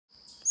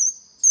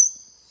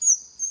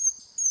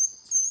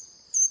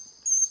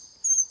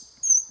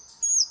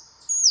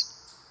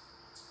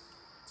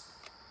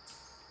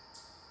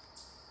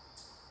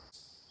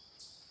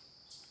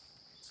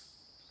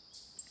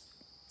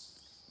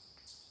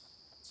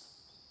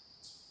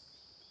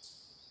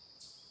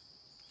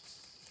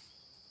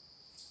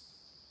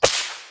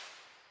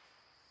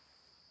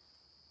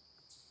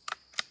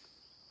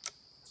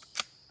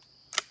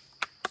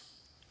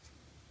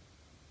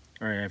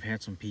Alright, I've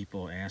had some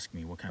people ask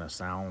me what kind of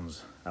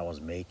sounds I was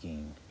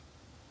making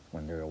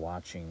when they were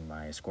watching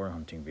my squirrel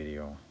hunting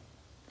video.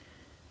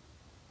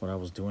 What I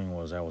was doing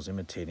was I was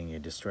imitating a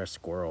distressed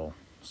squirrel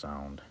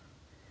sound,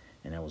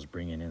 and I was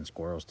bringing in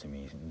squirrels to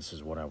me. And this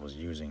is what I was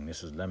using.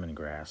 This is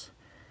lemongrass.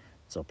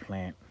 It's a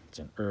plant, it's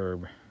an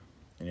herb,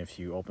 and if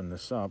you open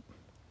this up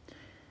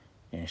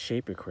and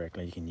shape it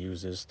correctly, you can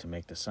use this to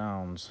make the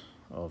sounds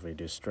of a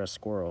distressed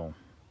squirrel,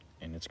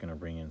 and it's going to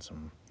bring in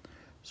some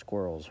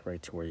squirrels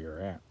right to where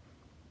you're at.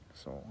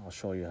 So I'll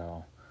show you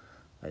how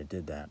I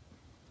did that.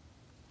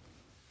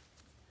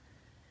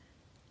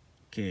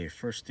 Okay,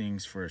 first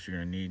things first, you're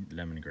going to need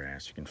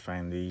lemongrass. You can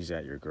find these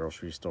at your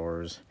grocery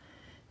stores,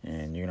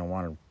 and you're going to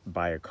want to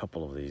buy a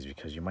couple of these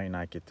because you might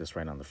not get this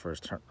right on the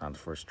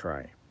first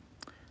try.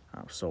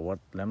 So what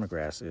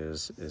lemongrass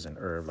is an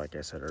herb, like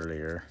I said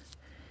earlier,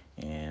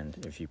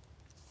 and if you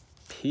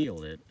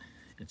peel it,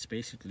 it's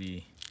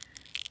basically,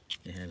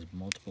 it has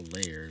multiple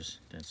layers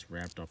that's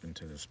wrapped up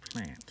into this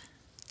plant.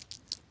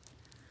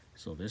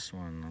 So this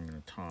one I'm going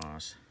to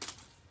toss,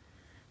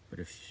 but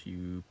if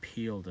you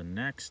peel the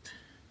next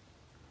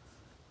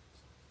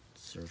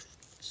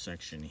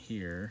section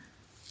here,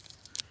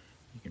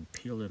 you can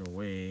peel it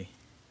away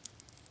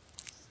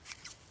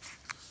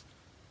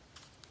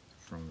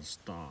from the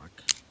stalk.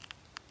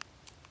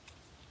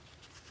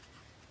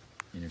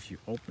 And if you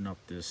open up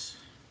this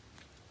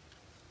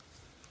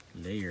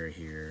layer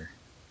here,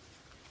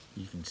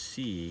 you can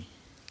see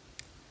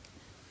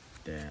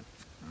that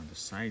on the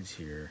sides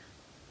here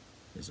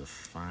is a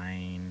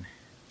fine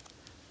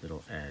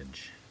little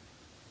edge.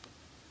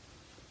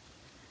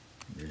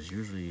 There's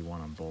usually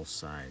one on both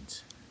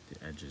sides.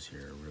 The edges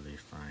here are really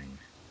fine.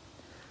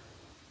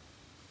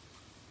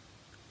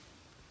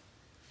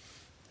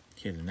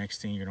 Okay, the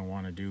next thing you're going to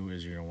want to do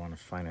is you're going to want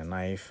to find a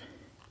knife.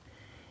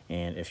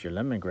 And if your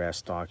lemongrass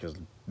stalk is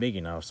big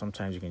enough,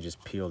 sometimes you can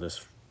just peel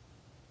this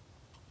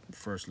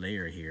first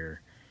layer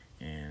here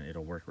and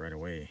it'll work right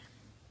away.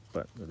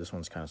 But this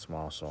one's kind of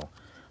small, so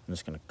I'm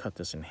just going to cut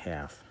this in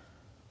half.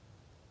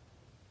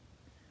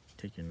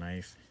 Take your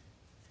knife,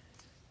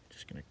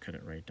 just going to cut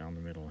it right down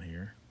the middle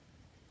here.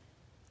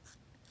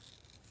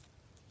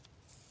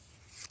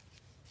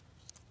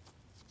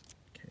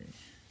 Okay,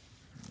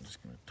 I'm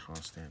just going to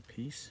toss that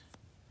piece.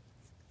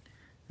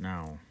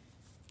 Now,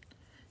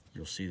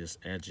 you'll see this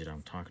edge that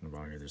I'm talking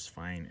about here, this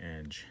fine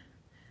edge.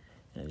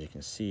 And as you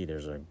can see,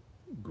 there's a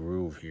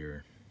groove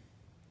here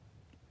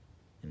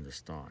in the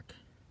stalk.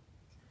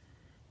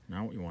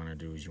 Now what you want to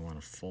do is you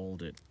want to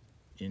fold it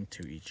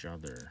into each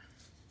other.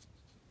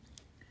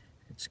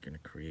 It's going to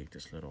create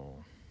this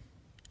little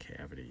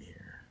cavity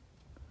here.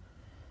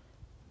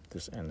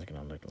 This end is going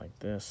to look like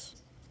this.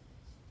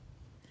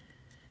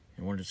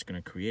 And what it's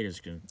going to create is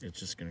it's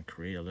just going to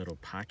create a little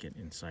pocket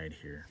inside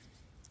here.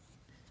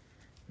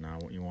 Now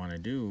what you want to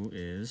do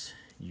is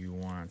you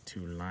want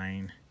to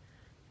line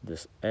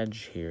this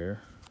edge here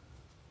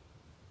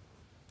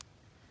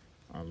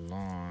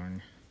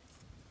along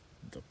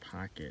the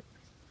pocket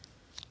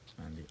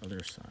on the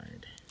other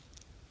side.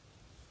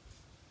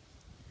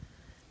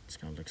 It's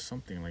going to look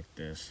something like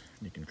this.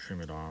 You can trim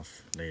it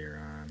off later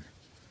on.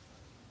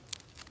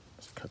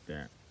 Let's cut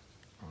that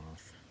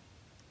off.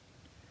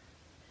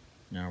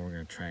 Now we're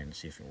going to try it and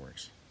see if it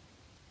works.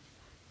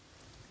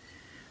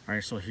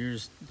 Alright, so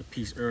here's the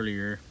piece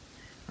earlier.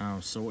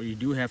 So what you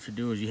do have to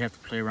do is you have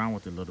to play around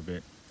with it a little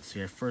bit.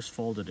 See, I first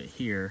folded it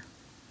here.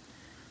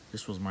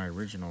 This was my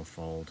original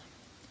fold,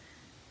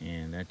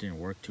 and that didn't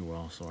work too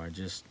well, so I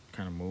just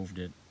kind of moved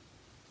it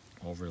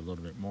over a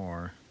little bit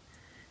more,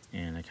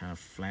 and I kind of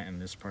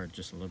flattened this part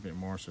just a little bit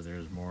more so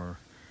there's more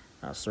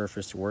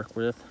surface to work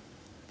with.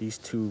 These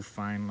two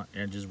fine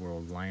edges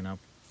will line up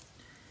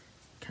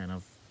kind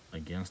of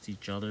against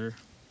each other.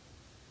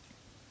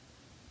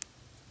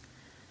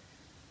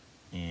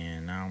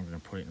 And now I'm going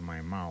to put it in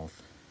my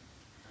mouth,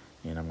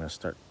 and I'm going to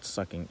start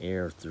sucking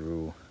air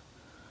through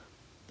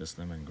this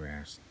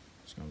lemongrass.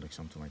 It's going to look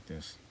something like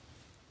this.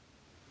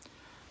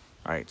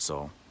 Alright,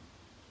 so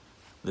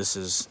this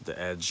is the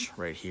edge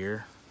right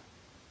here.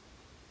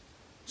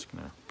 Just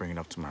going to bring it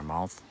up to my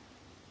mouth.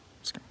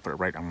 Just going to put it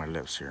right on my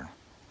lips here.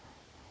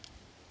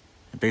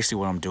 And basically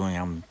what I'm doing,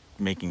 I'm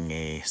making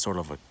a sort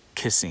of a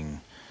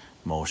kissing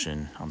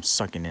motion. I'm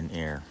sucking in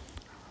air.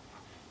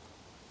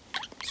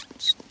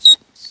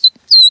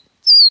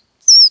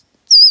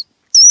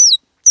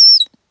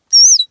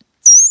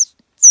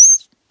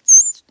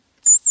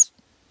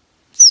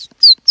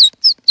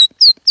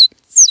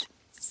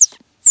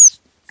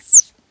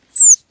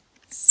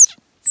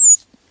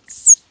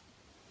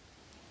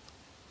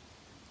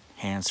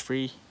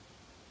 Hands-free.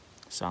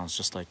 Sounds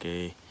just like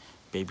a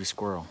baby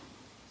squirrel.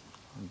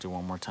 I'll do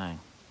one more time.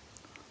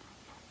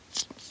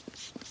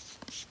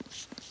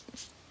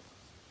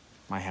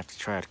 Might have to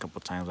try it a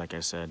couple times, like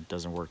I said. It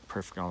doesn't work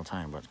perfect all the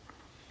time, but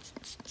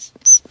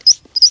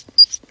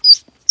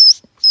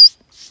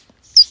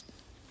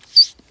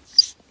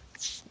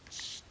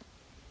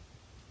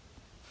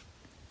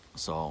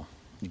so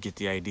you get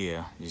the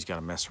idea. You just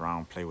gotta mess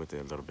around, play with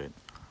it a little bit.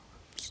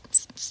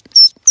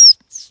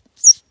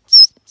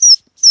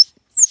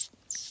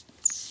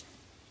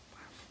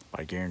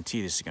 I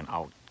guarantee this is gonna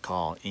out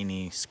call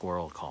any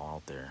squirrel call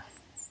out there.